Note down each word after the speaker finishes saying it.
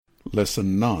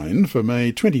Lesson 9 for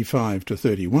May 25 to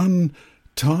 31,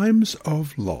 Times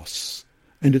of Loss,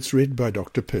 and it's read by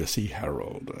Dr. Percy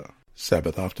Harold.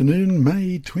 Sabbath afternoon,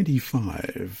 May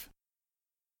 25.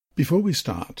 Before we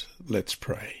start, let's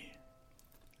pray.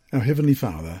 Our Heavenly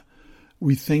Father,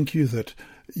 we thank you that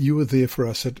you are there for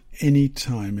us at any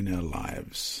time in our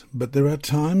lives, but there are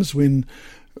times when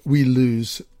we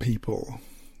lose people,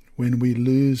 when we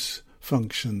lose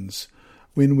functions,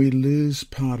 when we lose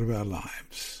part of our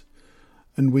lives.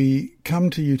 And we come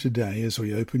to you today as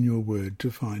we open your word to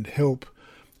find help,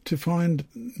 to find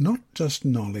not just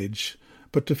knowledge,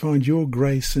 but to find your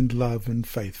grace and love and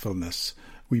faithfulness.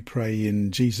 We pray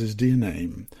in Jesus' dear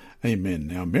name.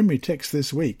 Amen. Our memory text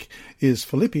this week is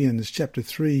Philippians chapter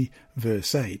 3,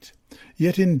 verse 8.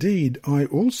 Yet indeed I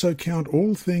also count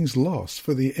all things lost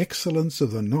for the excellence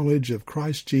of the knowledge of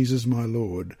Christ Jesus my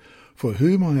Lord, for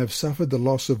whom I have suffered the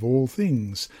loss of all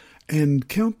things, and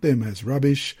count them as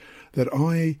rubbish, that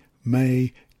I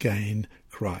may gain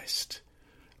Christ.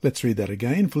 Let's read that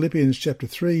again, Philippians chapter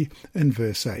 3 and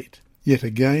verse 8. Yet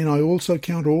again I also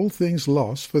count all things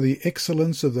lost for the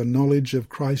excellence of the knowledge of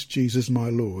Christ Jesus my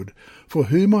Lord, for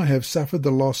whom I have suffered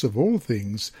the loss of all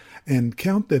things, and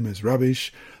count them as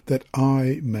rubbish, that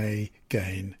I may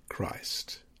gain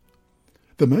Christ.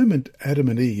 The moment Adam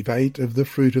and Eve ate of the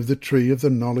fruit of the tree of the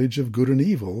knowledge of good and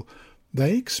evil,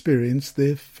 they experienced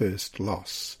their first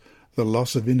loss, the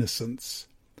loss of innocence.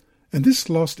 And this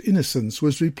lost innocence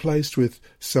was replaced with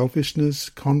selfishness,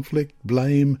 conflict,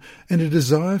 blame, and a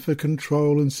desire for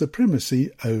control and supremacy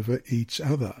over each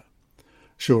other.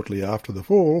 Shortly after the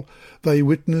fall, they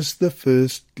witnessed the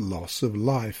first loss of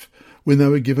life, when they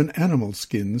were given animal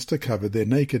skins to cover their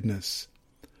nakedness.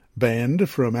 Banned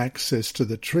from access to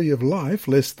the tree of life,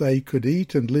 lest they could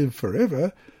eat and live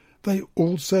forever, they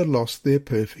also lost their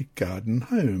perfect garden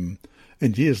home,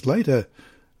 and years later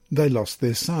they lost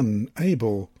their son,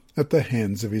 Abel, at the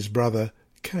hands of his brother,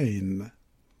 Cain.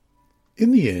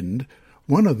 In the end,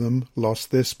 one of them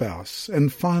lost their spouse,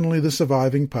 and finally the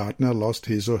surviving partner lost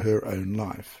his or her own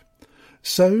life.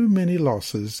 So many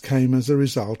losses came as a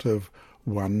result of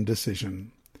one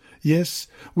decision. Yes,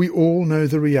 we all know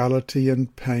the reality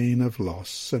and pain of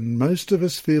loss, and most of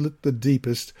us feel it the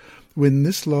deepest when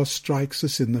this loss strikes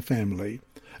us in the family.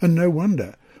 And no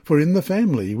wonder, for in the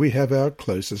family we have our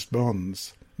closest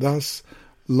bonds. Thus,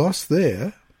 loss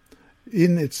there,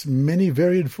 in its many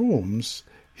varied forms,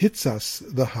 hits us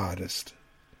the hardest.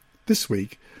 This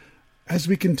week, as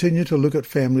we continue to look at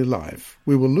family life,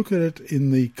 we will look at it in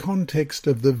the context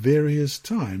of the various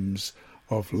times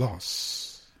of loss.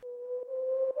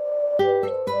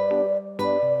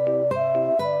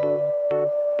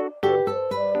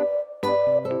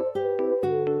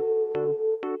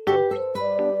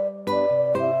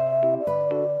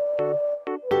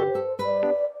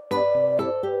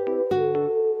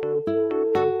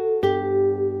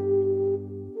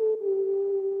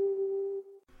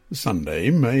 Sunday,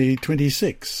 May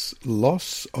 26,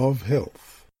 Loss of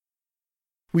Health.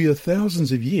 We are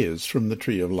thousands of years from the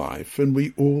tree of life, and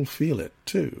we all feel it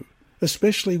too,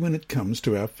 especially when it comes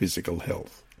to our physical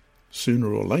health.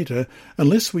 Sooner or later,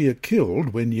 unless we are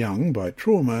killed when young by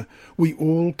trauma, we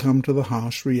all come to the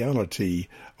harsh reality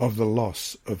of the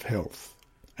loss of health.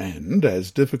 And,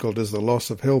 as difficult as the loss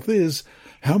of health is,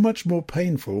 how much more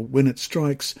painful when it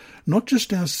strikes not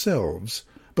just ourselves,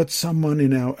 but someone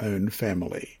in our own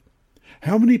family.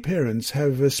 How many parents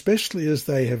have, especially as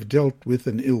they have dealt with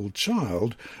an ill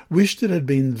child, wished it had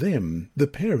been them, the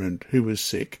parent, who was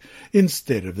sick,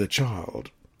 instead of the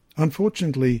child?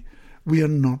 Unfortunately, we are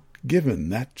not given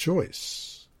that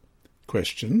choice.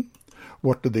 Question: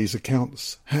 what do these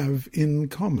accounts have in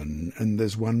common? And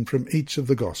there's one from each of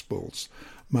the Gospels.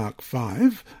 Mark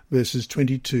 5, verses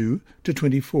 22 to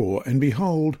 24. And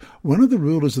behold, one of the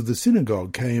rulers of the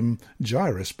synagogue came,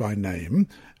 Jairus by name,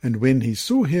 and when he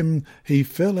saw him, he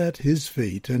fell at his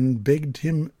feet and begged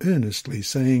him earnestly,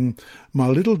 saying, My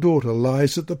little daughter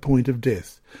lies at the point of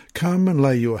death. Come and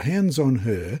lay your hands on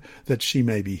her, that she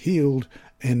may be healed,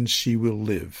 and she will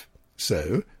live.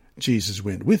 So Jesus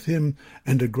went with him,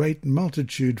 and a great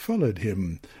multitude followed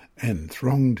him, and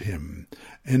thronged him.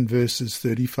 And verses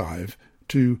 35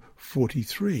 to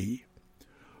 43.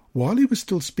 While he was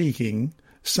still speaking,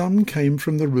 some came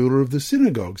from the ruler of the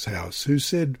synagogue's house, who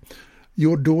said,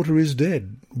 Your daughter is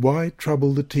dead. Why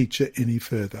trouble the teacher any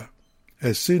further?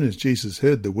 As soon as Jesus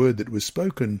heard the word that was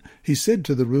spoken, he said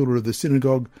to the ruler of the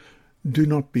synagogue, Do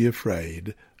not be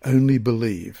afraid, only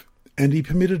believe. And he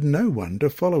permitted no one to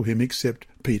follow him except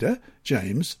Peter,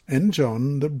 James, and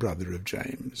John, the brother of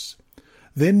James.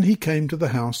 Then he came to the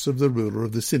house of the ruler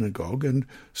of the synagogue, and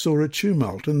saw a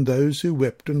tumult, and those who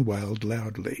wept and wailed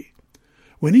loudly.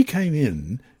 When he came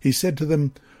in, he said to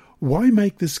them, "Why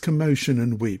make this commotion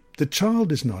and weep? The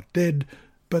child is not dead,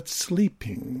 but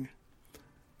sleeping."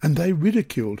 And they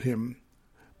ridiculed him.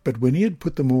 But when he had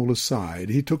put them all aside,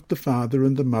 he took the father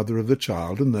and the mother of the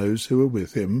child and those who were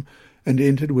with him, and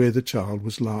entered where the child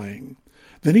was lying.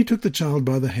 Then he took the child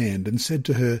by the hand and said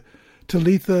to her,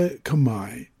 "Talitha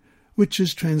cumi," which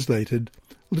is translated,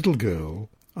 "Little girl,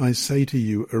 I say to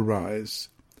you, arise."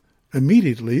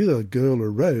 Immediately the girl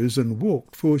arose and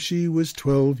walked, for she was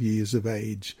 12 years of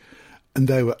age, and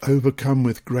they were overcome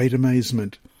with great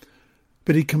amazement.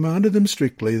 But he commanded them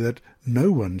strictly that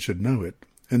no one should know it,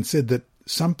 and said that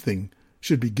something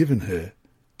should be given her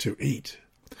to eat.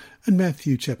 And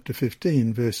Matthew chapter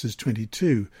 15, verses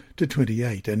 22 to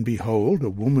 28, "And behold, a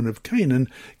woman of Canaan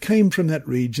came from that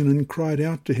region and cried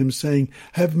out to him, saying,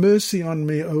 Have mercy on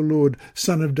me, O Lord,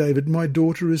 Son of David, my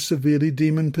daughter is severely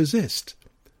demon-possessed.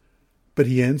 But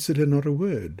he answered her not a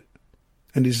word.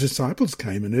 And his disciples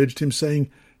came and urged him, saying,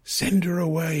 Send her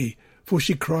away, for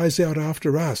she cries out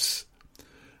after us.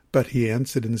 But he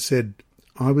answered and said,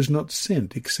 I was not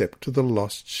sent except to the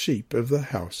lost sheep of the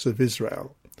house of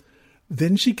Israel.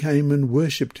 Then she came and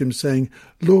worshipped him, saying,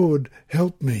 Lord,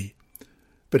 help me.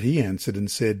 But he answered and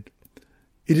said,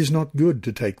 It is not good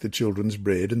to take the children's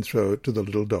bread and throw it to the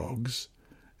little dogs.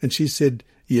 And she said,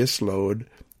 Yes, Lord.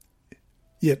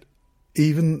 Yet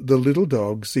even the little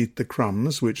dogs eat the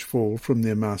crumbs which fall from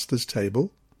their master's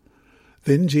table.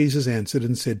 Then Jesus answered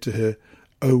and said to her,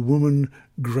 O woman,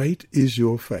 great is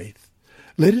your faith.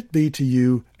 Let it be to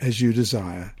you as you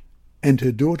desire. And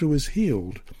her daughter was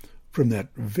healed from that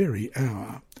very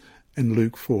hour. And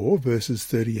Luke 4, verses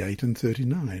 38 and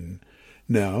 39.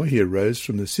 Now he arose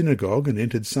from the synagogue and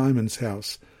entered Simon's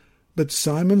house. But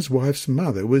Simon's wife's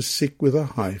mother was sick with a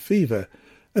high fever,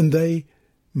 and they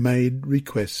made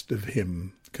request of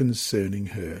him concerning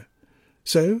her.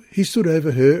 So he stood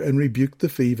over her and rebuked the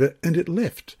fever, and it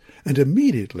left, and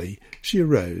immediately she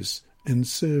arose and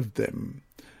served them.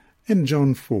 And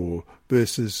John 4,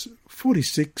 verses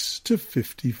 46 to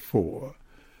 54.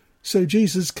 So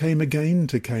Jesus came again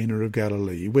to Cana of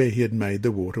Galilee, where he had made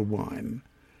the water wine.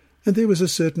 And there was a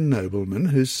certain nobleman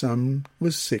whose son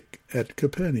was sick at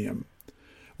Capernaum.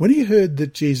 When he heard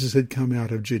that Jesus had come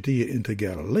out of Judea into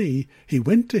Galilee, he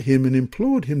went to him and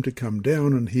implored him to come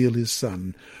down and heal his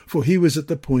son, for he was at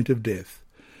the point of death.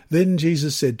 Then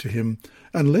Jesus said to him,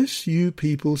 Unless you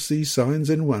people see signs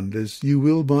and wonders, you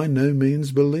will by no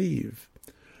means believe.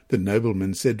 The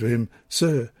nobleman said to him,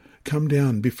 Sir, come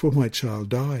down before my child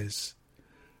dies.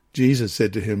 Jesus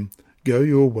said to him, Go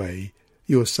your way,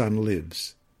 your son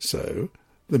lives. So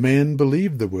the man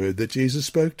believed the word that Jesus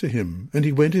spoke to him, and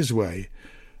he went his way.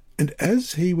 And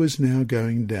as he was now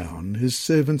going down, his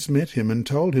servants met him and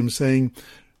told him, saying,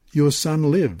 Your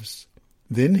son lives.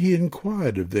 Then he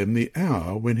inquired of them the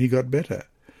hour when he got better.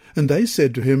 And they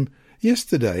said to him,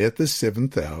 Yesterday at the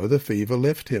 7th hour the fever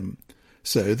left him.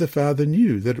 So the father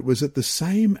knew that it was at the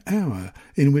same hour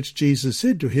in which Jesus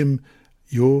said to him,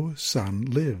 Your son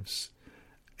lives.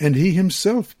 And he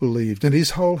himself believed, and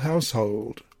his whole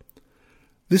household.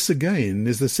 This again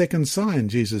is the second sign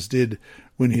Jesus did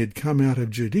when he had come out of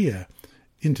Judea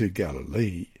into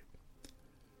Galilee.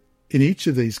 In each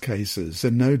of these cases,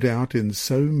 and no doubt in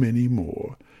so many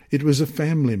more, it was a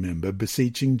family member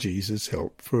beseeching Jesus'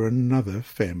 help for another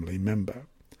family member.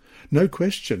 No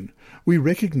question, we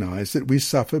recognize that we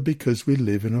suffer because we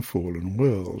live in a fallen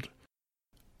world.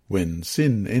 When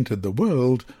sin entered the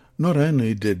world, not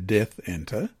only did death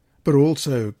enter, but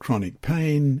also chronic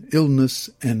pain, illness,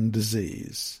 and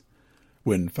disease.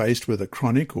 When faced with a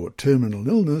chronic or terminal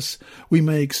illness, we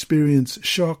may experience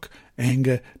shock,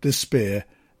 anger, despair,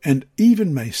 and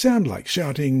even may sound like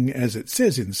shouting, as it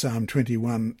says in Psalm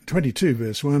 22,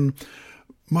 verse 1,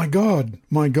 my God,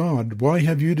 why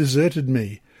have you deserted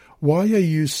me? Why are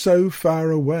you so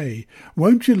far away?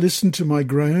 Won't you listen to my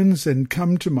groans and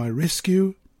come to my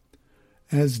rescue?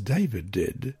 As David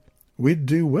did, we'd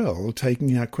do well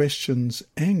taking our questions,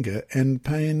 anger, and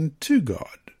pain to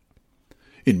God.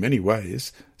 In many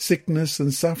ways, sickness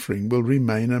and suffering will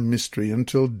remain a mystery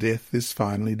until death is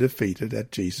finally defeated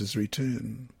at Jesus'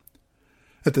 return.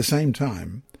 At the same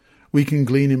time, we can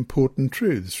glean important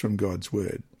truths from God's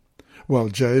word. While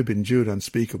Job endured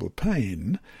unspeakable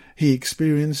pain, he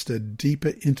experienced a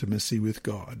deeper intimacy with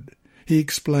God. He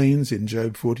explains in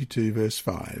Job 42, verse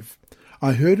 5,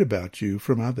 I heard about you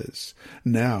from others.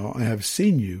 Now I have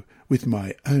seen you with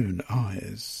my own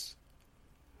eyes.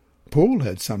 Paul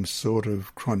had some sort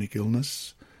of chronic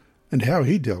illness, and how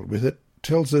he dealt with it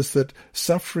tells us that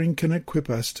suffering can equip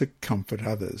us to comfort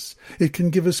others. It can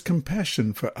give us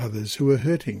compassion for others who are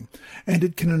hurting, and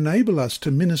it can enable us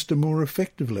to minister more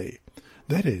effectively.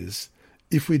 That is,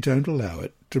 if we don't allow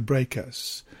it to break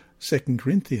us. 2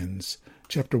 Corinthians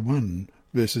chapter 1,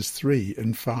 verses 3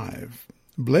 and 5.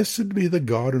 Blessed be the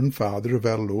God and Father of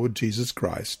our Lord Jesus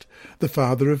Christ, the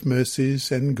Father of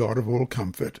mercies and God of all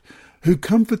comfort, who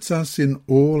comforts us in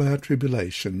all our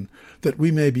tribulation, that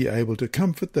we may be able to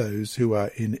comfort those who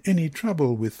are in any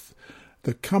trouble with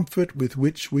the comfort with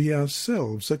which we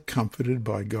ourselves are comforted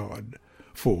by God.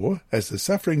 For, as the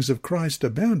sufferings of Christ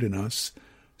abound in us,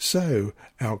 so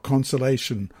our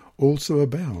consolation also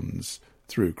abounds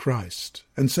through Christ.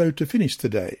 And so to finish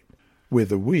today,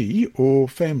 whether we or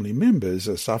family members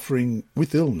are suffering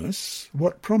with illness,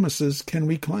 what promises can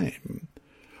we claim?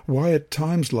 Why at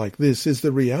times like this is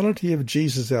the reality of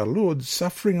Jesus our Lord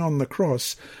suffering on the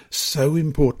cross so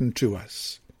important to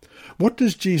us? What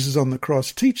does Jesus on the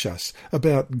cross teach us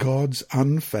about God's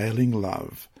unfailing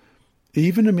love,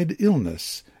 even amid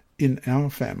illness in our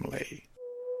family?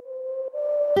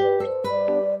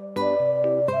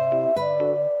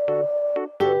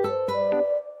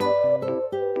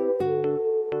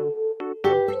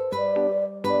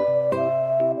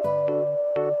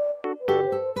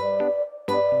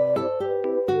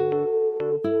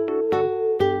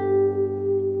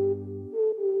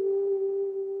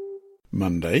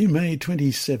 Monday, May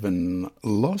 27.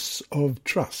 Loss of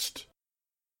trust.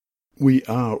 We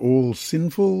are all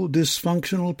sinful,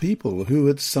 dysfunctional people who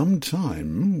at some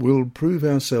time will prove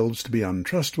ourselves to be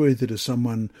untrustworthy to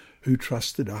someone who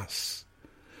trusted us.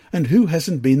 And who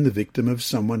hasn't been the victim of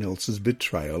someone else's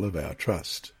betrayal of our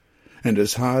trust? And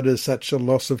as hard as such a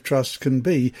loss of trust can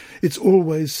be, it's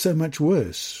always so much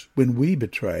worse when we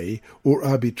betray or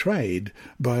are betrayed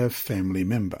by a family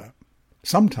member.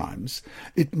 Sometimes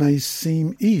it may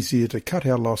seem easier to cut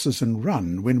our losses and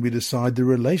run when we decide the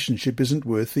relationship isn't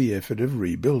worth the effort of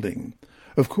rebuilding.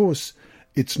 Of course,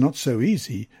 it's not so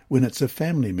easy when it's a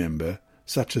family member,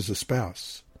 such as a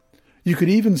spouse. You could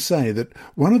even say that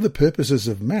one of the purposes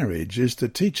of marriage is to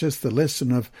teach us the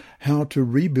lesson of how to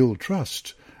rebuild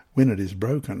trust when it is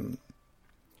broken.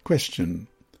 Question: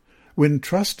 when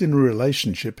trust in a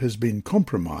relationship has been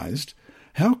compromised,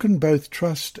 how can both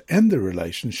trust and the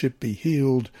relationship be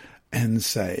healed and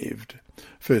saved?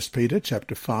 1 Peter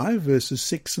chapter 5, verses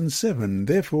 6 and 7.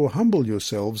 Therefore humble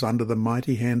yourselves under the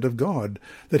mighty hand of God,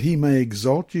 that he may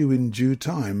exalt you in due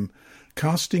time,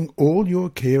 casting all your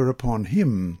care upon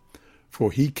him,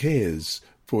 for he cares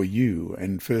for you.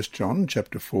 And 1 John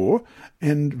chapter 4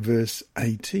 and verse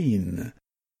 18.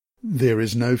 There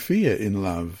is no fear in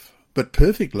love, but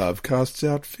perfect love casts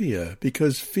out fear,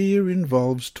 because fear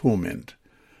involves torment.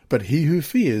 But he who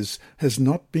fears has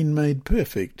not been made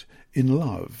perfect in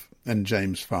love. And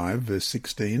James 5, verse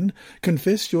 16,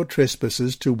 confess your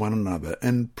trespasses to one another,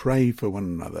 and pray for one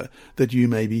another, that you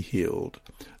may be healed.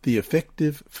 The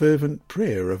effective, fervent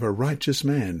prayer of a righteous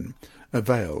man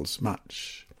avails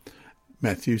much.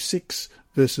 Matthew 6,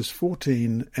 verses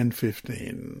 14 and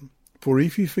 15. For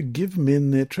if you forgive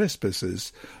men their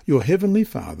trespasses, your heavenly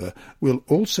Father will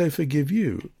also forgive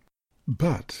you.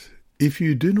 But if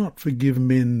you do not forgive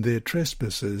men their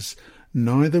trespasses,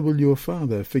 neither will your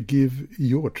Father forgive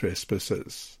your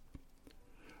trespasses.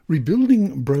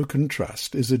 Rebuilding broken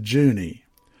trust is a journey.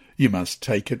 You must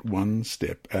take it one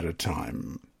step at a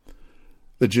time.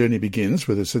 The journey begins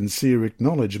with a sincere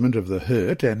acknowledgement of the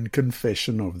hurt and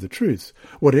confession of the truth,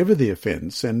 whatever the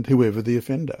offence and whoever the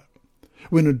offender.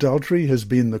 When adultery has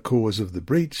been the cause of the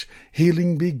breach,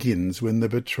 healing begins when the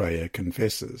betrayer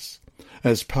confesses.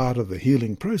 As part of the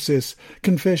healing process,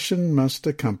 confession must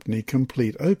accompany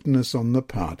complete openness on the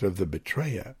part of the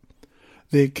betrayer.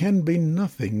 There can be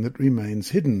nothing that remains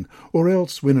hidden, or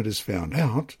else when it is found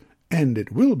out, and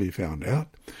it will be found out,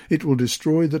 it will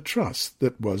destroy the trust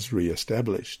that was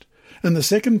re-established. And the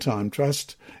second time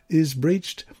trust is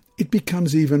breached, it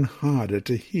becomes even harder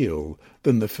to heal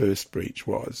than the first breach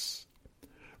was.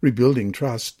 Rebuilding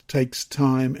trust takes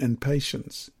time and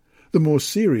patience. The more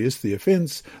serious the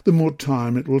offence, the more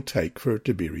time it will take for it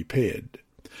to be repaired.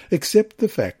 Accept the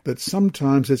fact that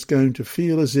sometimes it's going to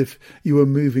feel as if you are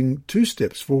moving 2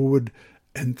 steps forward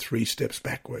and 3 steps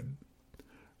backward.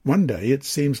 One day it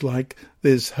seems like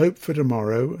there's hope for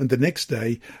tomorrow, and the next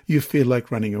day you feel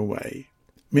like running away.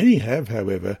 Many have,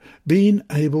 however, been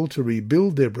able to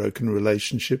rebuild their broken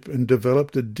relationship and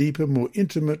developed a deeper, more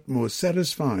intimate, more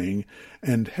satisfying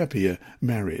and happier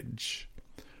marriage.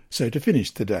 So to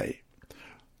finish today,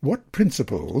 what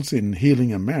principles in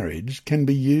healing a marriage can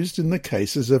be used in the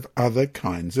cases of other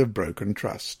kinds of broken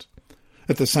trust?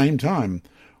 At the same time,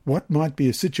 what might be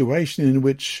a situation in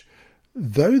which,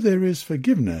 though there is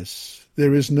forgiveness,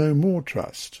 there is no more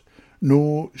trust,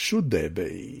 nor should there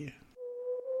be?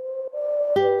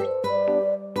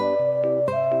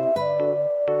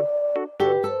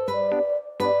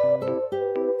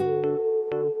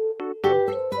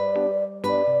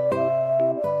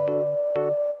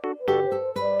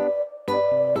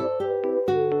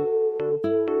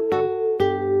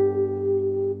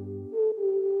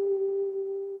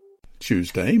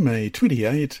 Tuesday, May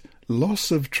 28,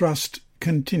 Loss of Trust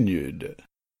Continued.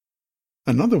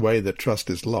 Another way that trust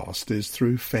is lost is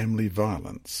through family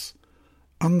violence.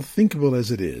 Unthinkable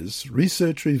as it is,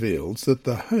 research reveals that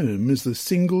the home is the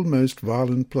single most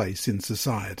violent place in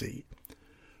society.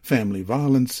 Family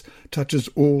violence touches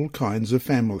all kinds of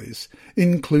families,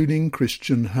 including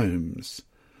Christian homes.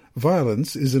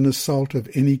 Violence is an assault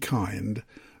of any kind,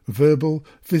 verbal,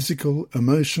 physical,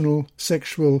 emotional,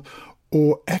 sexual,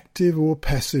 or active or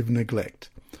passive neglect,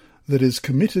 that is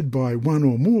committed by one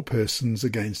or more persons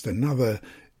against another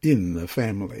in the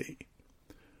family.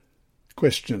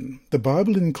 Question. The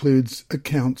Bible includes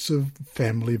accounts of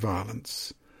family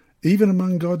violence, even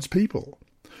among God's people.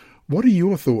 What are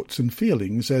your thoughts and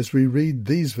feelings as we read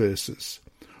these verses?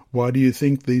 Why do you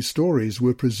think these stories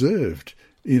were preserved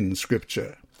in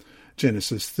Scripture?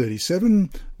 Genesis 37,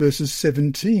 verses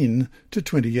 17 to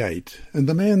 28. And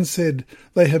the man said,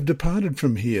 They have departed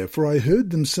from here, for I heard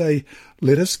them say,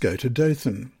 Let us go to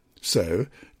Dothan. So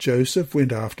Joseph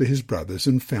went after his brothers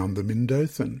and found them in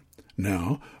Dothan.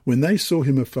 Now, when they saw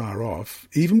him afar off,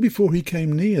 even before he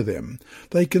came near them,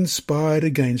 they conspired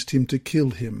against him to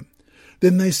kill him.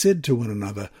 Then they said to one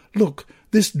another, Look,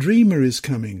 this dreamer is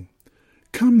coming.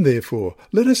 Come, therefore,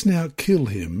 let us now kill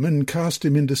him and cast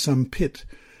him into some pit,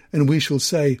 and we shall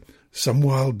say, Some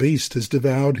wild beast has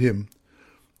devoured him.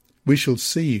 We shall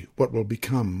see what will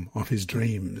become of his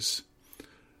dreams.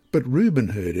 But Reuben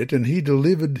heard it, and he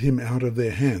delivered him out of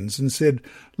their hands, and said,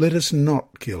 Let us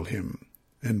not kill him.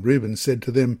 And Reuben said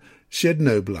to them, Shed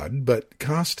no blood, but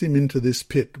cast him into this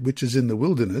pit which is in the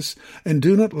wilderness, and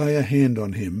do not lay a hand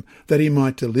on him, that he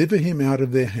might deliver him out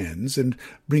of their hands, and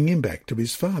bring him back to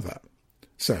his father.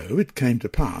 So it came to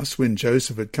pass, when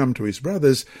Joseph had come to his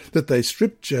brothers, that they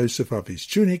stripped Joseph of his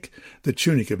tunic, the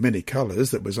tunic of many colours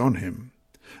that was on him.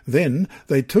 Then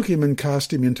they took him and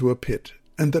cast him into a pit,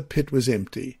 and the pit was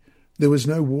empty. There was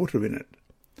no water in it.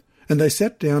 And they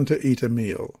sat down to eat a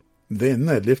meal. Then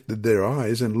they lifted their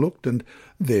eyes and looked, and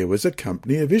there was a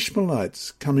company of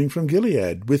Ishmaelites coming from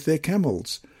Gilead with their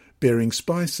camels, bearing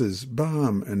spices,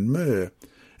 balm, and myrrh,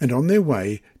 and on their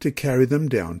way to carry them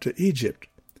down to Egypt.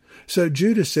 So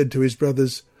Judah said to his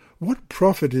brothers, What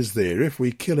profit is there if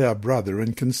we kill our brother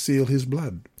and conceal his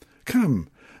blood? Come,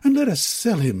 and let us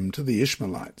sell him to the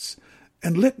Ishmaelites,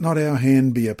 and let not our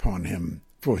hand be upon him,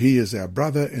 for he is our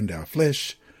brother and our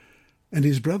flesh. And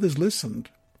his brothers listened.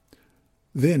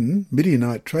 Then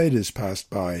Midianite traders passed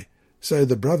by, so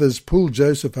the brothers pulled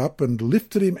Joseph up and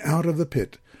lifted him out of the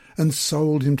pit, and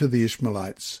sold him to the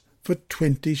Ishmaelites for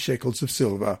 20 shekels of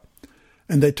silver.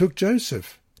 And they took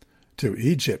Joseph to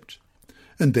Egypt.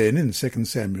 And then in 2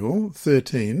 Samuel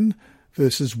 13,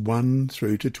 verses 1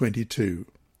 through to 22.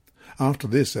 After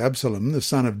this, Absalom, the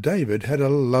son of David, had a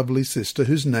lovely sister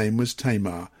whose name was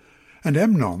Tamar, and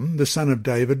Amnon, the son of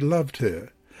David, loved her.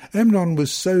 Amnon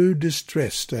was so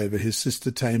distressed over his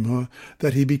sister Tamar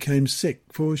that he became sick,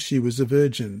 for she was a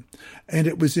virgin, and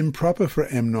it was improper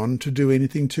for Amnon to do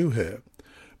anything to her.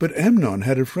 But Amnon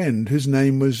had a friend whose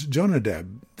name was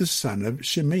Jonadab, the son of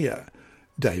Shimeah,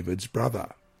 David's brother.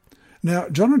 Now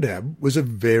Jonadab was a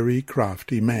very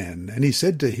crafty man, and he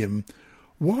said to him,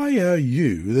 Why are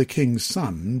you, the king's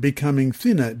son, becoming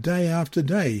thinner day after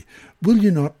day? Will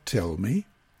you not tell me?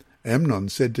 Amnon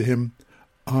said to him,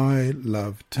 I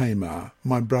love Tamar,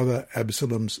 my brother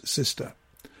Absalom's sister.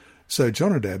 So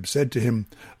Jonadab said to him,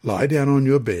 Lie down on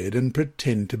your bed and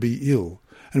pretend to be ill,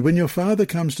 and when your father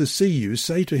comes to see you,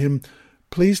 say to him,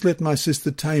 Please let my sister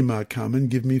Tamar come and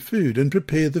give me food, and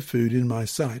prepare the food in my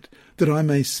sight, that I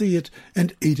may see it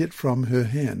and eat it from her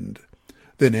hand.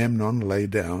 Then Amnon lay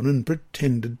down and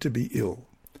pretended to be ill.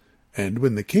 And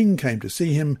when the king came to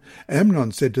see him,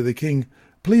 Amnon said to the king,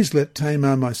 Please let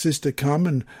Tamar my sister come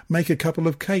and make a couple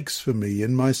of cakes for me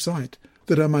in my sight,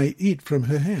 that I may eat from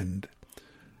her hand.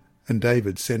 And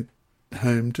David sent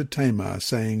home to Tamar,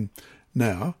 saying,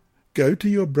 Now go to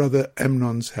your brother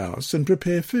Amnon's house and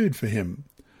prepare food for him.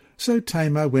 So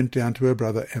Tamar went down to her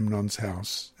brother Amnon's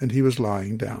house, and he was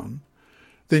lying down.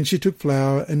 Then she took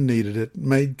flour and kneaded it,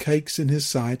 made cakes in his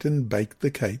sight, and baked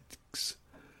the cakes.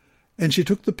 And she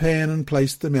took the pan and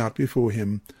placed them out before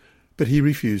him, but he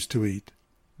refused to eat.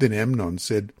 Then Amnon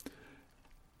said,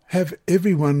 Have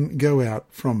every one go out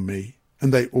from me.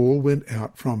 And they all went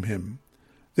out from him.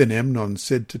 Then Amnon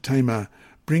said to Tamar,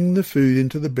 Bring the food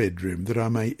into the bedroom, that I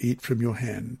may eat from your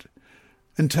hand.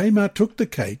 And Tamar took the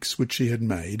cakes which she had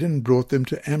made, and brought them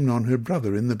to Amnon her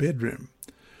brother in the bedroom.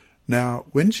 Now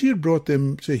when she had brought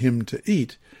them to him to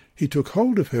eat, he took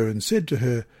hold of her, and said to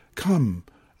her, Come,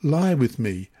 lie with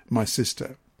me, my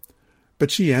sister.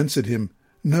 But she answered him,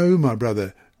 No, my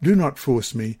brother, Do not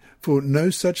force me, for no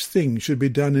such thing should be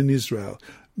done in Israel.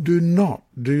 Do not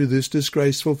do this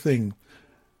disgraceful thing.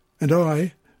 And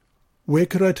I, where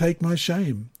could I take my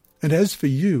shame? And as for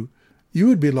you, you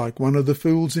would be like one of the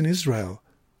fools in Israel.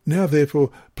 Now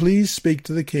therefore, please speak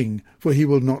to the king, for he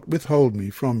will not withhold me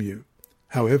from you.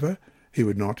 However, he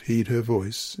would not heed her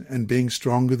voice, and being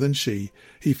stronger than she,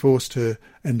 he forced her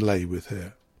and lay with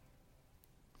her.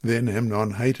 Then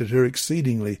Amnon hated her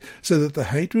exceedingly, so that the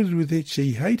hatred with which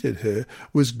he hated her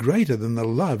was greater than the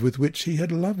love with which he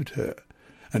had loved her.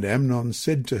 And Amnon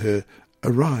said to her,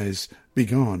 Arise, be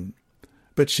gone.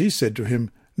 But she said to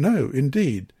him, No,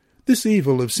 indeed, this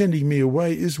evil of sending me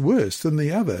away is worse than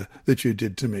the other that you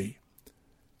did to me.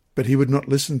 But he would not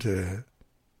listen to her.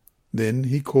 Then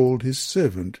he called his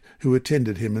servant who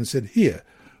attended him and said, Here,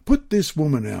 put this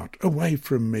woman out, away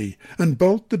from me, and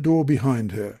bolt the door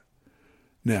behind her.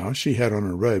 Now she had on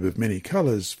a robe of many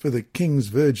colours, for the king's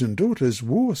virgin daughters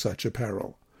wore such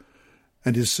apparel.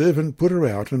 And his servant put her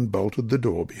out and bolted the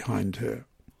door behind her.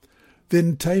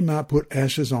 Then Tamar put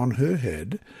ashes on her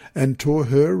head, and tore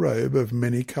her robe of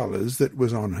many colours that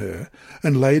was on her,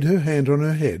 and laid her hand on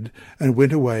her head, and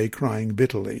went away crying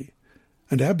bitterly.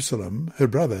 And Absalom, her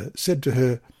brother, said to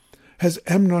her, Has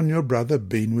Amnon your brother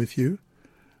been with you?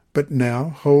 But now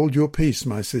hold your peace,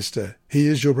 my sister, he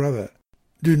is your brother.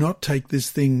 Do not take this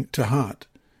thing to heart.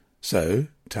 So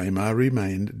Tamar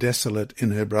remained desolate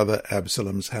in her brother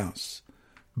Absalom's house.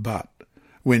 But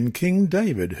when King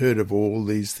David heard of all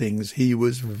these things, he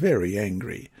was very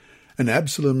angry. And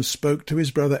Absalom spoke to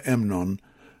his brother Amnon,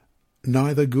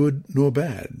 neither good nor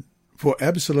bad. For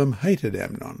Absalom hated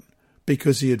Amnon,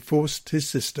 because he had forced his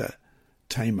sister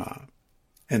Tamar.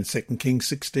 And 2 Kings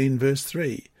 16 verse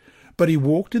 3. But he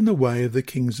walked in the way of the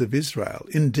kings of Israel.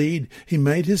 Indeed, he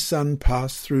made his son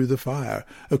pass through the fire,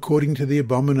 according to the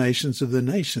abominations of the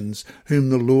nations, whom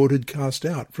the Lord had cast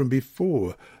out from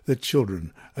before the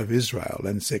children of Israel.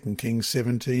 And 2 Kings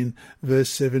 17, verse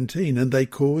 17. And they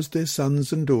caused their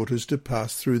sons and daughters to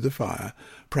pass through the fire,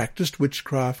 practised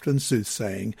witchcraft and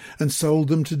soothsaying, and sold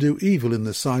them to do evil in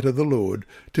the sight of the Lord,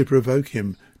 to provoke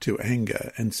him to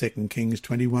anger. And 2 Kings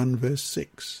 21, verse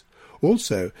 6.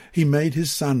 Also, he made his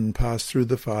son pass through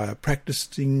the fire,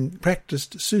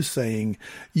 practised soothsaying,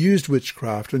 used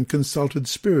witchcraft, and consulted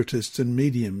spiritists and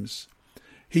mediums.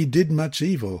 He did much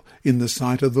evil in the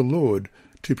sight of the Lord,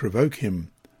 to provoke him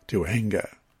to anger.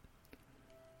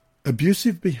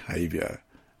 Abusive behaviour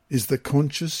is the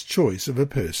conscious choice of a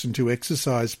person to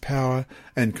exercise power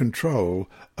and control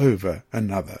over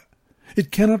another.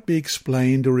 It cannot be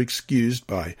explained or excused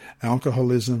by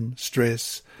alcoholism,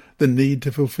 stress, the need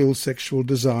to fulfill sexual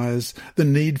desires, the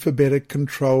need for better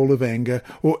control of anger,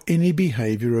 or any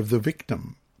behaviour of the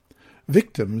victim.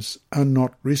 Victims are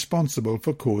not responsible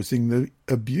for causing the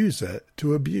abuser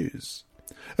to abuse.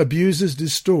 Abusers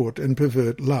distort and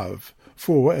pervert love,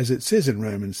 for, as it says in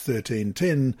Romans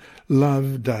 13:10,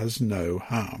 love does no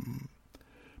harm.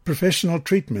 Professional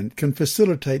treatment can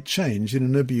facilitate change in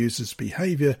an abuser's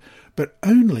behaviour, but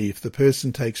only if the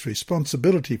person takes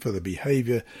responsibility for the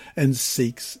behaviour and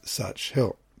seeks such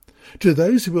help. To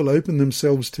those who will open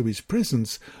themselves to his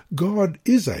presence, God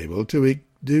is able to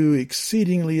do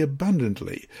exceedingly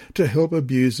abundantly to help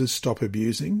abusers stop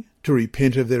abusing, to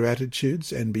repent of their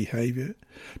attitudes and behaviour,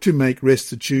 to make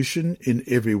restitution in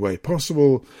every way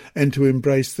possible, and to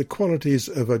embrace the qualities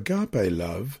of agape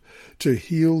love, to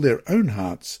heal their own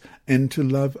hearts and to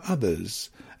love others,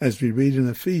 as we read in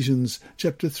Ephesians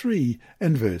chapter 3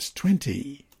 and verse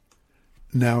 20.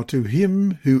 Now to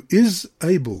him who is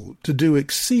able to do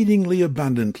exceedingly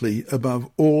abundantly above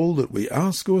all that we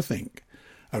ask or think,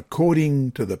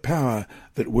 according to the power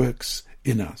that works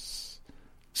in us.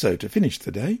 So to finish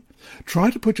the day, try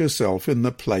to put yourself in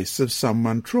the place of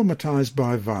someone traumatized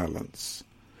by violence.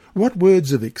 What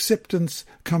words of acceptance,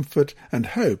 comfort, and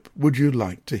hope would you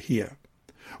like to hear?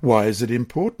 Why is it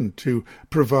important to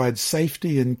provide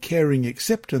safety and caring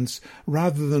acceptance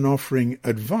rather than offering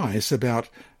advice about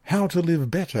how to live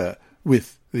better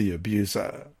with the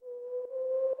abuser?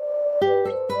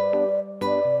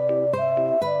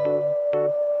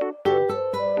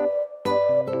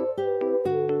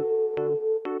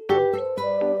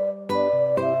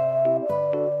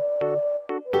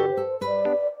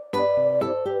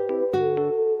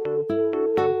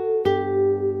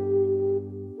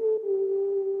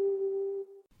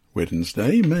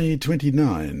 Wednesday, May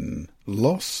 29.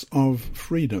 Loss of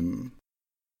freedom.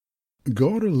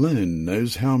 God alone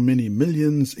knows how many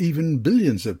millions, even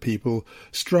billions of people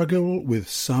struggle with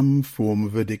some form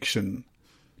of addiction.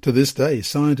 To this day,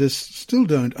 scientists still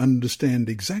don't understand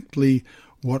exactly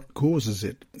what causes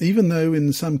it, even though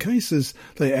in some cases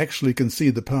they actually can see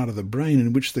the part of the brain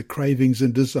in which the cravings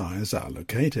and desires are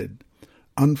located.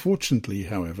 Unfortunately,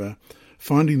 however,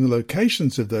 finding the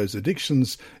locations of those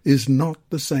addictions is not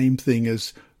the same thing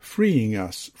as freeing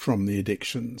us from the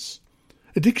addictions.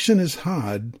 Addiction is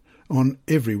hard on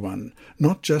everyone,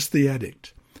 not just the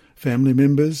addict. Family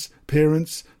members,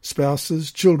 parents,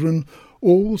 spouses, children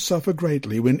all suffer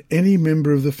greatly when any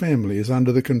member of the family is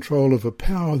under the control of a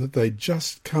power that they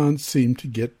just can't seem to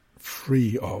get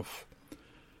free of.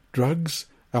 Drugs,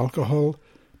 alcohol,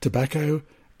 tobacco,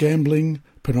 gambling,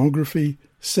 pornography,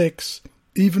 sex,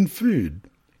 even food.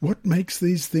 What makes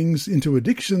these things into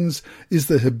addictions is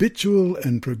the habitual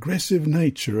and progressive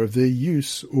nature of their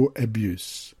use or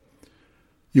abuse.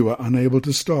 You are unable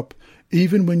to stop,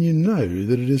 even when you know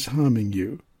that it is harming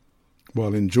you.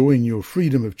 While enjoying your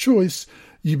freedom of choice,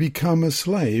 you become a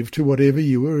slave to whatever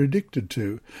you are addicted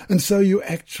to, and so you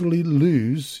actually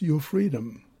lose your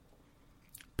freedom.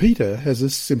 Peter has a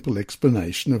simple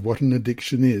explanation of what an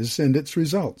addiction is and its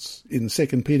results in 2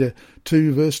 Peter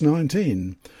 2 verse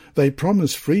 19. They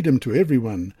promise freedom to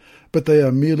everyone, but they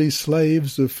are merely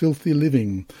slaves of filthy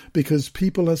living, because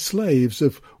people are slaves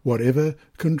of whatever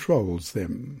controls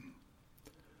them.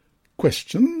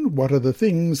 Question: what are the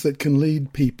things that can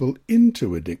lead people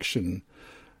into addiction?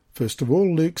 First of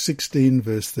all, Luke 16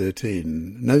 verse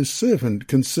 13. No servant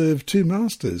can serve two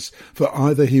masters, for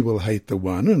either he will hate the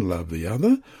one and love the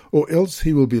other, or else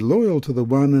he will be loyal to the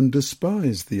one and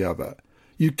despise the other.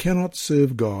 You cannot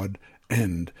serve God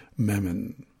and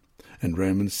mammon. And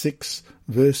Romans 6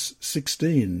 verse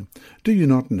 16. Do you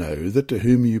not know that to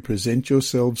whom you present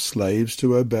yourselves slaves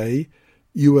to obey,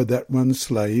 you are that one's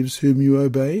slaves whom you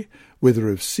obey, whether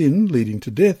of sin leading to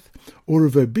death, or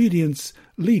of obedience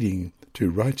leading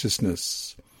to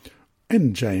righteousness?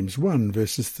 And James 1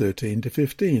 verses 13 to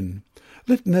 15.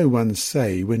 Let no one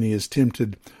say when he is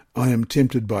tempted, I am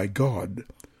tempted by God.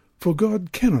 For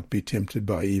God cannot be tempted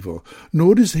by evil,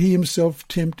 nor does he himself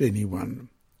tempt anyone.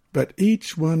 But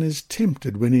each one is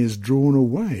tempted when he is drawn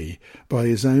away by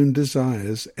his own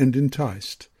desires and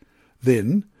enticed.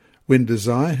 Then, when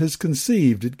desire has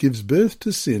conceived, it gives birth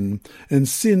to sin, and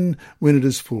sin, when it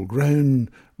is full grown,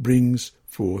 brings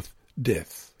forth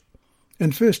death.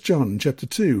 And 1 John chapter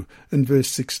 2 and verse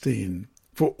 16.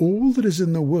 For all that is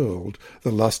in the world,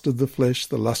 the lust of the flesh,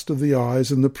 the lust of the eyes,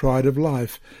 and the pride of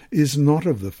life, is not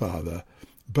of the Father,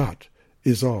 but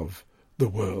is of the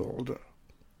world.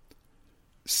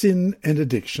 Sin and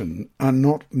addiction are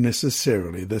not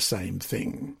necessarily the same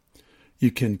thing. You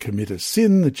can commit a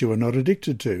sin that you are not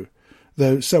addicted to,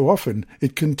 though so often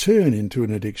it can turn into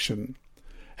an addiction.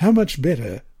 How much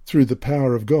better, through the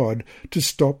power of God, to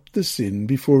stop the sin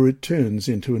before it turns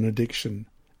into an addiction.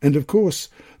 And of course,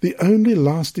 the only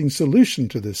lasting solution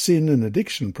to the sin and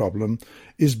addiction problem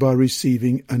is by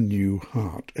receiving a new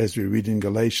heart, as we read in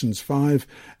Galatians 5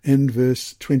 and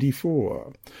verse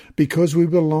 24. Because we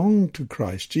belong to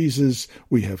Christ Jesus,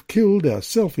 we have killed our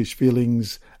selfish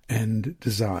feelings and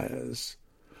desires.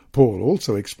 Paul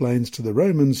also explains to the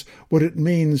Romans what it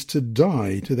means to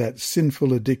die to that sinful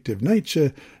addictive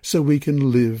nature so we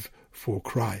can live for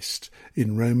Christ,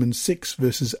 in Romans 6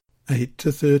 verses 8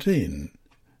 to 13.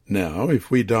 Now, if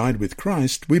we died with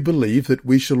Christ, we believe that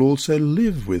we shall also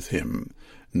live with him,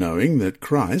 knowing that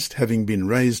Christ, having been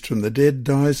raised from the dead,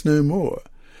 dies no more.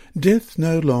 Death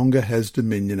no longer has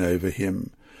dominion over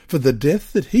him. For the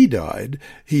death that he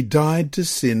died to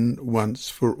sin once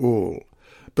for all.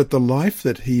 But the life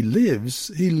that he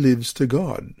lives to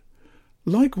God.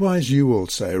 Likewise you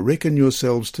also reckon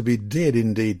yourselves to be dead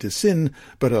indeed to sin,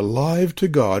 but alive to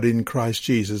God in Christ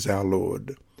Jesus our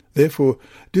Lord. Therefore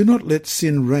do not let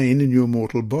sin reign in your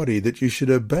mortal body, that you should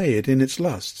obey it in its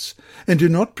lusts. And do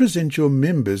not present your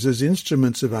members as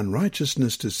instruments of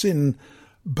unrighteousness to sin,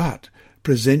 but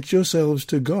present yourselves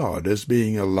to God as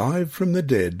being alive from the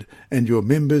dead, and your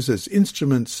members as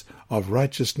instruments of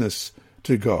righteousness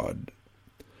to God.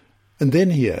 And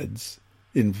then he adds,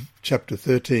 in chapter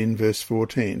 13, verse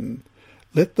 14,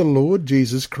 Let the Lord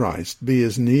Jesus Christ be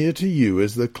as near to you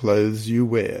as the clothes you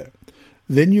wear.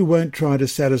 Then you won't try to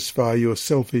satisfy your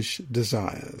selfish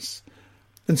desires.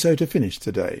 And so to finish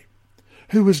today,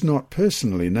 who has not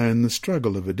personally known the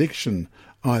struggle of addiction,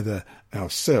 either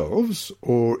ourselves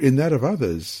or in that of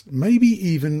others, maybe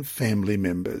even family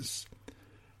members?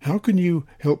 How can you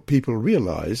help people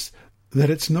realize that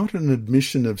it's not an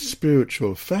admission of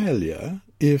spiritual failure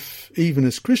if, even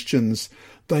as Christians,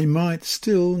 they might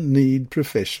still need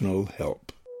professional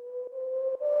help?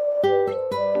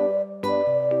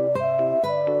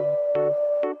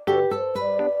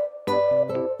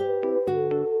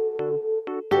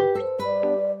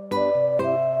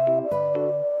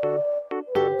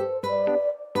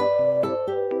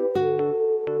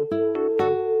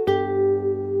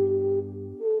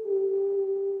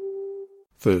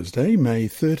 Thursday, May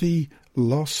 30,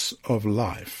 Loss of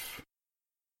Life.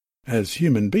 As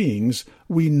human beings,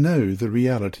 we know the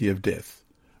reality of death.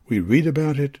 We read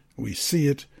about it, we see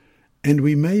it, and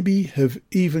we maybe have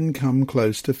even come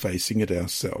close to facing it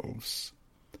ourselves.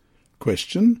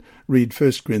 Question. Read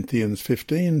 1 Corinthians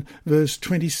 15, verse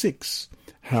 26.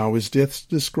 How is death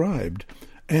described?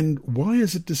 And why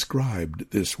is it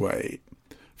described this way?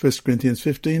 1 Corinthians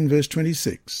 15, verse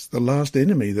 26. The last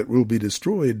enemy that will be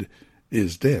destroyed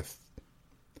is death.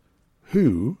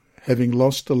 Who, having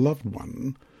lost a loved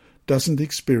one, doesn't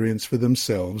experience for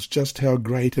themselves just how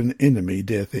great an enemy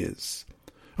death is?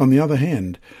 On the other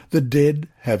hand, the dead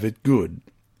have it good.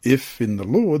 If in the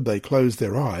Lord they close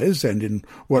their eyes, and in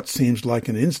what seems like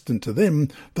an instant to them,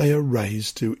 they are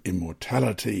raised to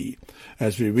immortality.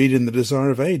 As we read in The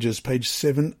Desire of Ages, page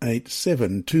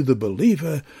 787, to the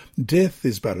believer, death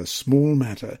is but a small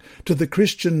matter. To the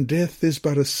Christian, death is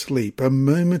but a sleep, a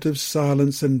moment of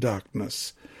silence and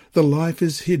darkness. The life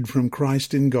is hid from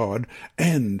Christ in God,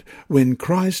 and when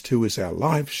Christ, who is our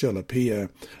life, shall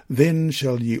appear, then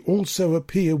shall ye also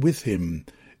appear with him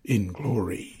in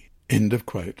glory. End of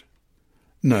quote.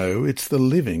 No, it's the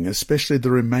living, especially the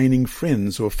remaining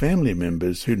friends or family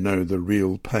members, who know the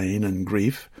real pain and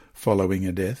grief following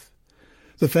a death.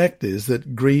 The fact is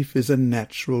that grief is a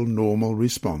natural, normal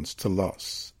response to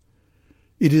loss.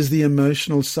 It is the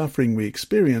emotional suffering we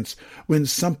experience when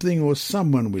something or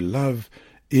someone we love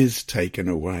is taken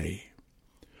away.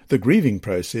 The grieving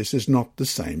process is not the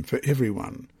same for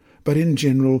everyone, but in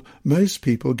general, most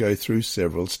people go through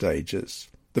several stages.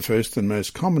 The first and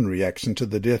most common reaction to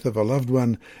the death of a loved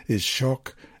one is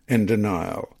shock and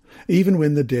denial, even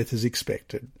when the death is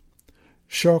expected.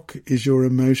 Shock is your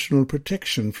emotional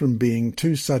protection from being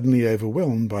too suddenly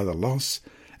overwhelmed by the loss,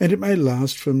 and it may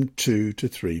last from 2 to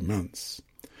 3 months.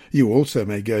 You also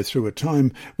may go through a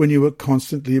time when you are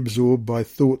constantly absorbed by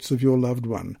thoughts of your loved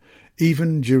one,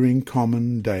 even during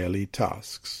common daily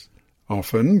tasks.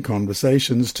 Often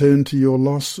conversations turn to your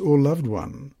loss or loved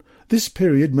one. This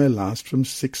period may last from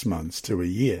 6 months to a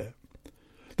year.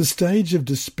 The stage of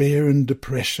despair and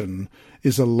depression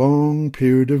is a long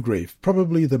period of grief,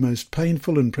 probably the most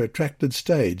painful and protracted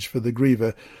stage for the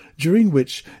griever, during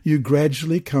which you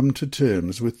gradually come to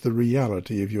terms with the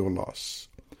reality of your loss.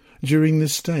 During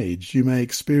this stage, you may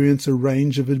experience a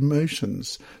range of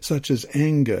emotions, such as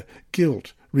anger,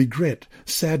 guilt, regret,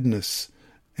 sadness,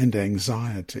 and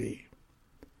anxiety.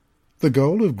 The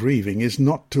goal of grieving is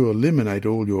not to eliminate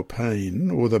all your pain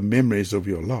or the memories of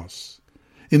your loss.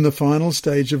 In the final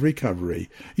stage of recovery,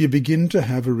 you begin to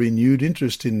have a renewed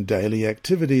interest in daily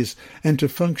activities and to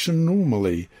function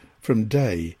normally from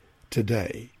day to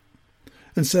day.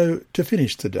 And so, to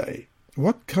finish today,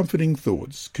 what comforting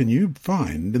thoughts can you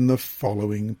find in the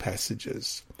following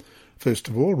passages? First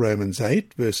of all, Romans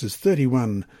 8, verses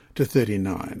 31 to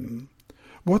 39.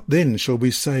 What then shall we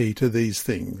say to these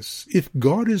things? If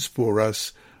God is for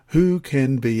us, who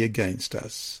can be against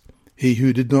us? He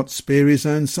who did not spare his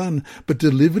own Son, but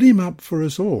delivered him up for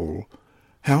us all,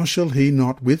 how shall he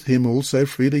not with him also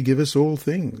freely give us all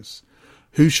things?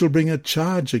 Who shall bring a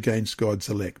charge against God's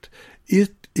elect?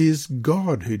 It is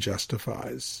God who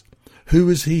justifies. Who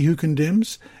is he who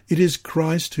condemns? It is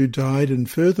Christ who died and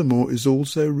furthermore is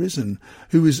also risen,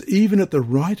 who is even at the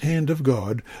right hand of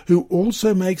God, who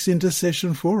also makes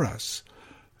intercession for us.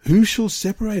 Who shall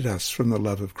separate us from the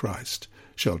love of Christ?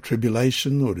 Shall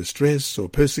tribulation or distress or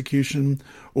persecution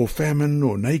or famine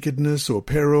or nakedness or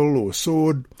peril or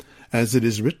sword? As it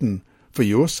is written, for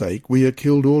your sake we are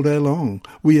killed all day long.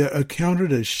 We are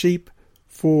accounted as sheep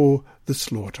for the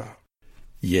slaughter.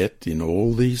 Yet in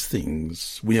all these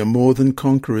things we are more than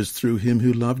conquerors through him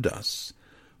who loved us.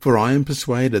 For I am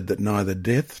persuaded that neither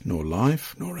death, nor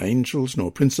life, nor angels,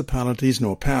 nor principalities,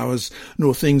 nor powers,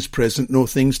 nor things present, nor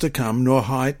things to come, nor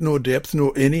height, nor depth,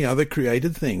 nor any other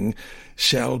created thing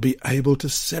shall be able to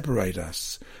separate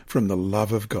us from the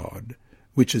love of God,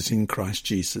 which is in Christ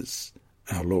Jesus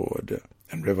our Lord.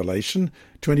 And Revelation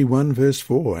 21 verse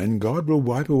 4, and God will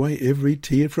wipe away every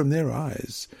tear from their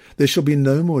eyes. There shall be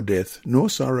no more death, nor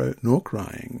sorrow, nor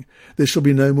crying. There shall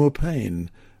be no more pain,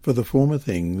 for the former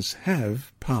things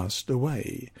have passed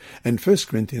away. And 1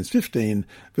 Corinthians 15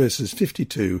 verses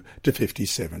 52 to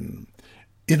 57.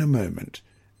 In a moment,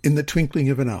 in the twinkling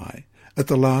of an eye, at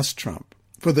the last trump,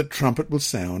 for the trumpet will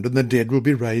sound, and the dead will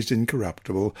be raised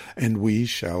incorruptible, and we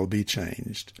shall be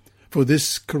changed. For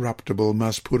this corruptible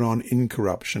must put on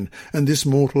incorruption, and this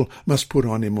mortal must put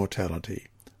on immortality.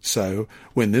 So,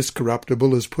 when this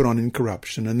corruptible is put on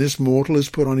incorruption, and this mortal is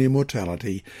put on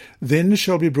immortality, then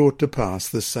shall be brought to pass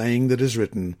the saying that is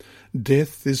written,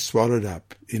 Death is swallowed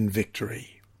up in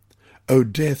victory. O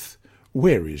death,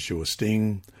 where is your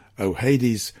sting? O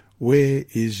Hades, where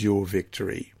is your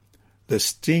victory? The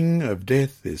sting of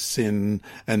death is sin,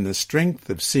 and the strength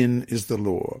of sin is the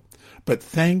law. But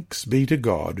thanks be to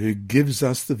God who gives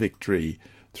us the victory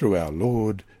through our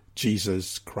Lord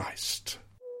Jesus Christ.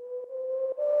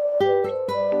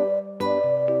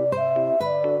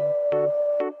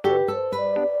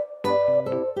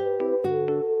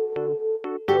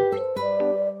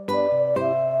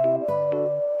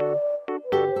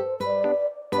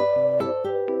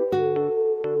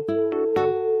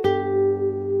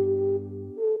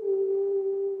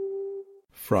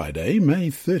 Friday, May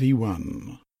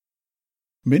 31.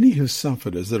 Many have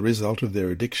suffered as a result of their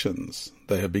addictions.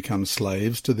 They have become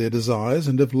slaves to their desires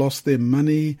and have lost their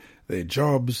money, their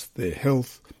jobs, their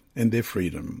health, and their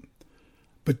freedom.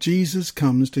 But Jesus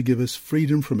comes to give us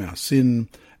freedom from our sin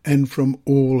and from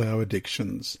all our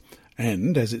addictions.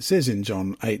 And, as it says in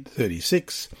John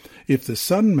 8:36, if the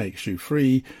Son makes you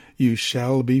free, you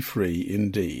shall be free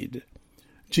indeed.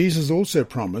 Jesus also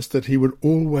promised that he would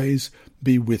always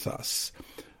be with us.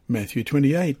 Matthew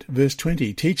 28, verse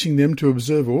 20, teaching them to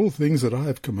observe all things that I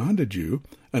have commanded you,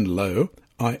 and lo,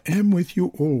 I am with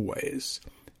you always,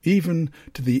 even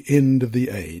to the end of the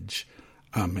age.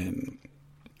 Amen.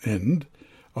 And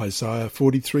Isaiah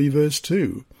 43, verse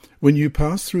 2, when you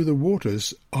pass through the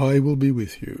waters, I will be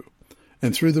with you,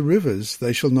 and through the rivers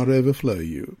they shall not overflow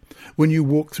you. When you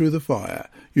walk through the fire,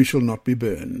 you shall not be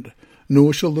burned,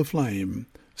 nor shall the flame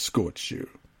scorch you.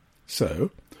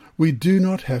 So, we do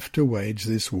not have to wage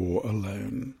this war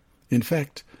alone. In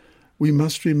fact, we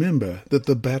must remember that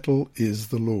the battle is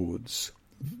the Lord's.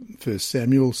 1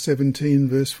 Samuel 17,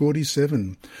 verse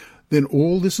 47, then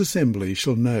all this assembly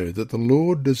shall know that the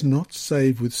Lord does not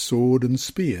save with sword and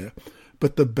spear,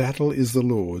 but the battle is the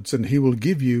Lord's, and he will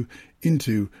give you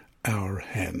into our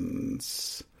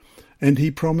hands. And he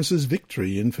promises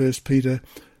victory in 1 Peter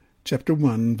chapter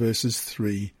 1, verses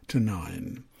 3 to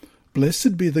 9.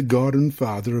 Blessed be the God and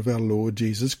Father of our Lord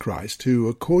Jesus Christ, who,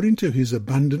 according to his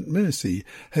abundant mercy,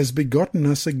 has begotten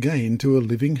us again to a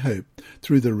living hope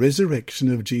through the resurrection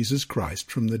of Jesus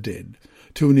Christ from the dead,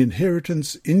 to an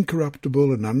inheritance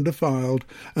incorruptible and undefiled,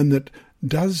 and that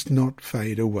does not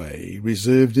fade away,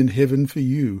 reserved in heaven for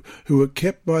you, who are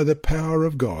kept by the power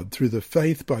of God through the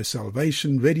faith by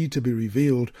salvation ready to be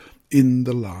revealed in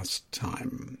the last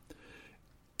time.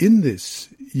 In this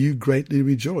you greatly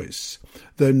rejoice,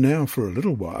 though now for a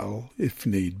little while, if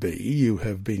need be, you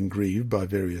have been grieved by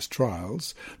various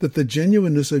trials, that the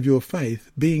genuineness of your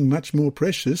faith, being much more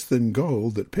precious than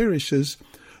gold that perishes,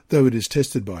 though it is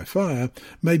tested by fire,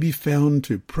 may be found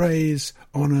to praise,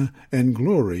 honour, and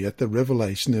glory at the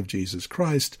revelation of Jesus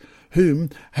Christ,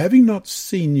 whom, having not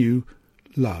seen you,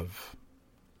 love.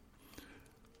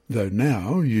 Though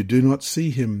now you do not see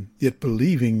him, yet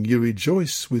believing you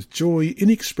rejoice with joy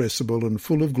inexpressible and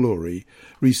full of glory,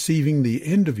 receiving the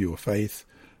end of your faith,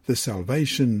 the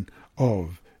salvation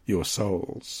of your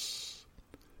souls.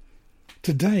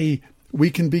 Today we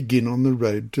can begin on the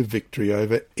road to victory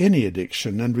over any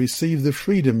addiction and receive the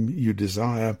freedom you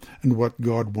desire and what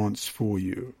God wants for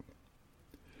you.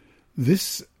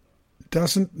 This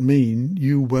doesn't mean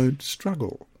you won't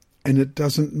struggle. And it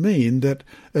doesn't mean that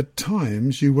at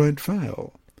times you won't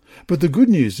fail. But the good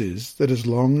news is that as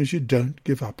long as you don't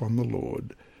give up on the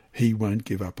Lord, he won't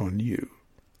give up on you.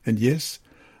 And yes,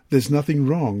 there's nothing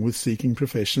wrong with seeking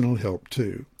professional help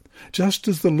too. Just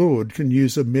as the Lord can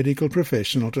use a medical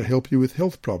professional to help you with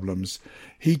health problems,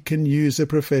 he can use a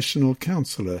professional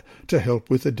counsellor to help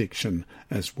with addiction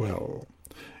as well.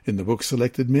 In the book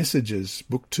Selected Messages,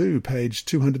 Book 2, page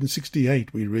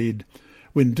 268, we read,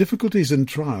 when difficulties and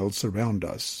trials surround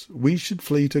us, we should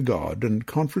flee to God and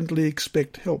confidently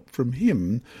expect help from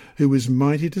him who is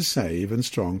mighty to save and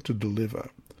strong to deliver.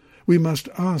 We must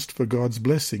ask for God's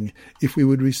blessing if we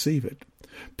would receive it.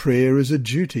 Prayer is a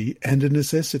duty and a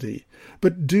necessity,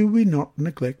 but do we not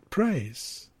neglect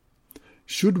praise?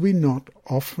 Should we not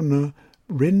oftener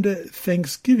render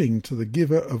thanksgiving to the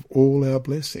giver of all our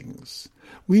blessings?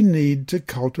 We need to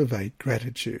cultivate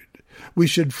gratitude. We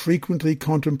should frequently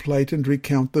contemplate and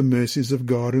recount the mercies of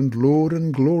God and laud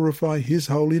and glorify his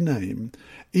holy name,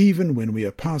 even when we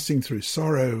are passing through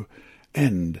sorrow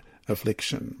and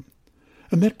affliction.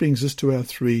 And that brings us to our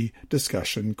 3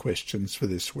 discussion questions for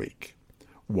this week.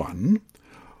 1.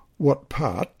 What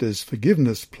part does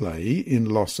forgiveness play in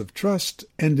loss of trust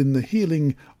and in the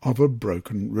healing of a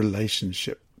broken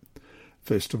relationship?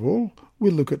 First of all,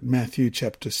 we'll look at Matthew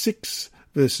chapter 6,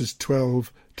 verses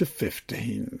 12 to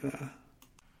 15.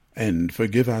 And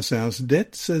forgive us our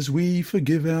debts as we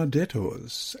forgive our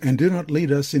debtors, and do not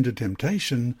lead us into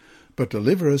temptation, but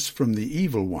deliver us from the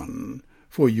evil one.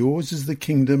 For yours is the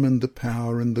kingdom and the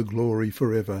power and the glory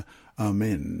forever.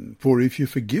 Amen. For if you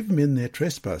forgive men their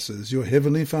trespasses, your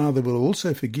heavenly Father will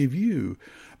also forgive you.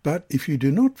 But if you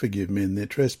do not forgive men their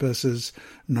trespasses,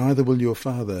 neither will your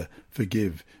Father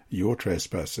forgive your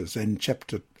trespasses. And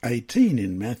chapter 18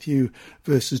 in Matthew,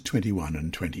 verses 21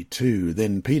 and 22.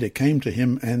 Then Peter came to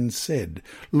him and said,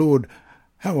 Lord,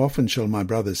 how often shall my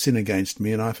brother sin against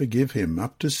me, and I forgive him?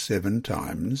 Up to 7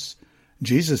 times?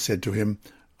 Jesus said to him,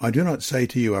 I do not say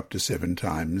to you up to 7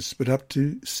 times, but up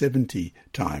to 70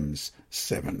 times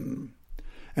 7.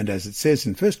 And as it says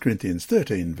in 1 Corinthians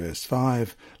 13, verse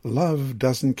 5, love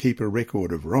doesn't keep a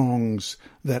record of wrongs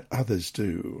that others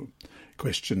do.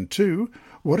 Question 2,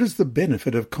 what is the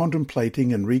benefit of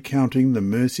contemplating and recounting the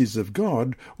mercies of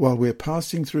God while we're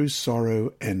passing through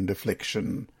sorrow and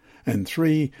affliction? And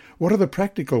 3, what are the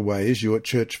practical ways your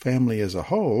church family as a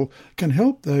whole can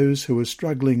help those who are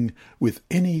struggling with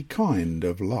any kind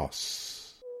of loss?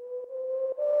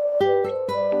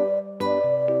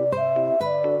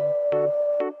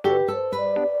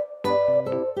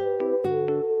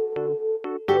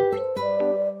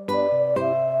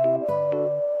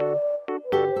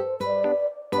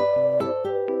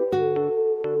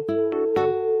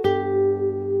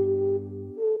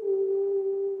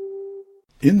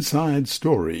 Inside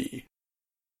Story.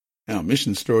 Our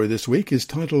mission story this week is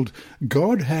titled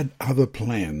God Had Other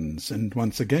Plans, and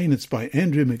once again it's by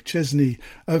Andrew McChesney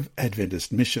of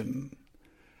Adventist Mission.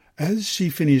 As she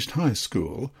finished high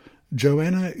school,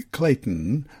 Joanna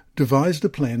Clayton devised a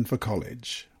plan for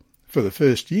college. For the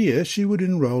first year, she would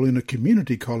enroll in a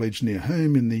community college near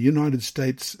home in the United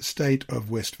States state of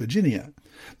West Virginia.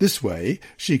 This way,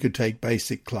 she could take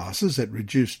basic classes at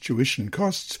reduced tuition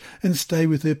costs and stay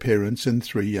with her parents and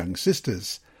 3 young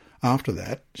sisters. After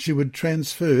that, she would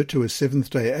transfer to a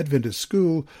Seventh-day Adventist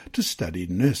school to study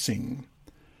nursing.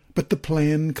 But the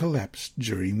plan collapsed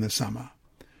during the summer.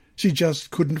 She just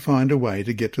couldn't find a way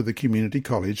to get to the community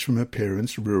college from her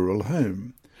parents' rural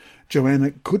home.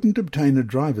 Joanna couldn't obtain a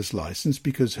driver's license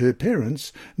because her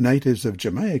parents, natives of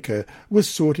Jamaica, were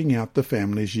sorting out the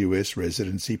family's U.S.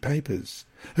 residency papers.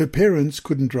 Her parents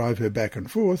couldn't drive her back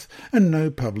and forth, and no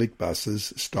public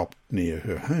buses stopped near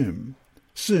her home.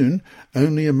 Soon,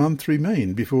 only a month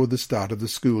remained before the start of the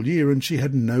school year, and she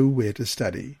had nowhere to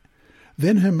study.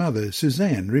 Then her mother,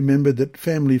 Suzanne, remembered that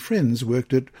family friends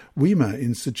worked at Weimar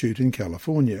Institute in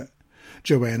California.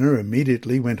 Joanna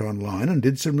immediately went online and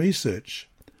did some research.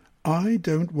 I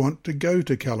don't want to go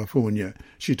to California,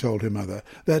 she told her mother.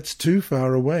 That's too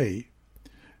far away.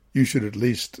 You should at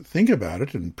least think about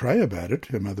it and pray about it,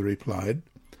 her mother replied.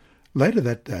 Later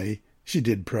that day, she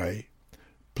did pray.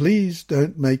 Please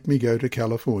don't make me go to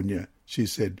California, she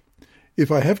said. If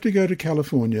I have to go to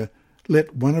California,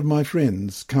 let one of my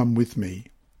friends come with me.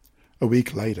 A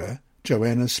week later,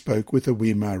 Joanna spoke with a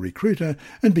Weimar recruiter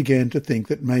and began to think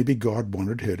that maybe God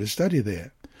wanted her to study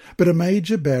there. But a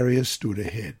major barrier stood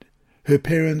ahead. Her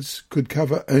parents could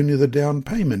cover only the down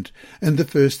payment and the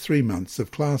first 3 months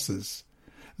of classes.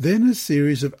 Then a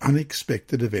series of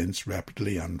unexpected events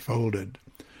rapidly unfolded.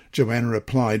 Joanna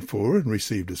applied for and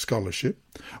received a scholarship.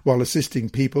 While assisting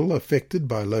people affected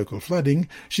by local flooding,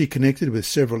 she connected with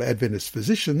several Adventist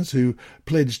physicians who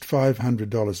pledged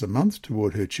 $500 a month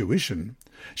toward her tuition.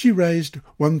 She raised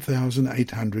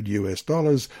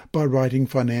 $1,800 by writing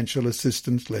financial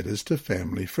assistance letters to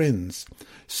family friends.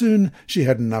 Soon she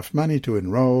had enough money to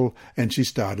enroll, and she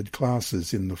started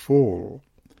classes in the fall.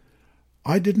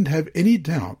 I didn't have any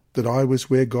doubt that I was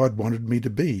where God wanted me to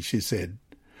be, she said.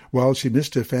 While she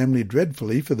missed her family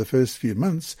dreadfully for the first few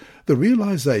months, the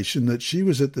realization that she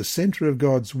was at the center of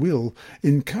God's will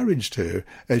encouraged her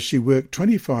as she worked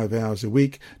 25 hours a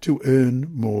week to earn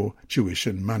more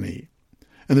tuition money.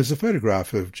 And there's a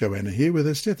photograph of Joanna here with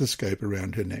a stethoscope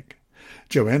around her neck.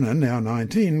 Joanna, now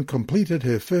 19, completed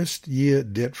her first year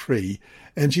debt-free,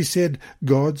 and she said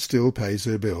God still pays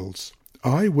her bills.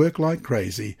 I work like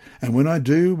crazy, and when I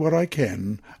do what I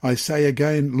can, I say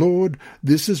again, Lord,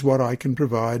 this is what I can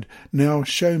provide. Now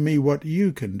show me what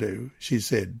you can do, she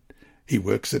said. He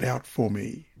works it out for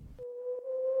me.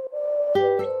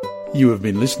 You have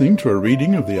been listening to a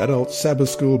reading of the Adult Sabbath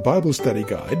School Bible Study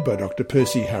Guide by Dr.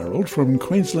 Percy Harold from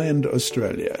Queensland,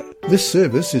 Australia. This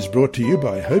service is brought to you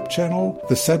by Hope Channel,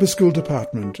 the Sabbath School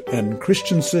Department, and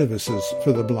Christian Services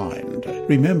for the Blind.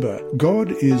 Remember,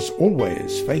 God is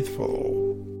always faithful.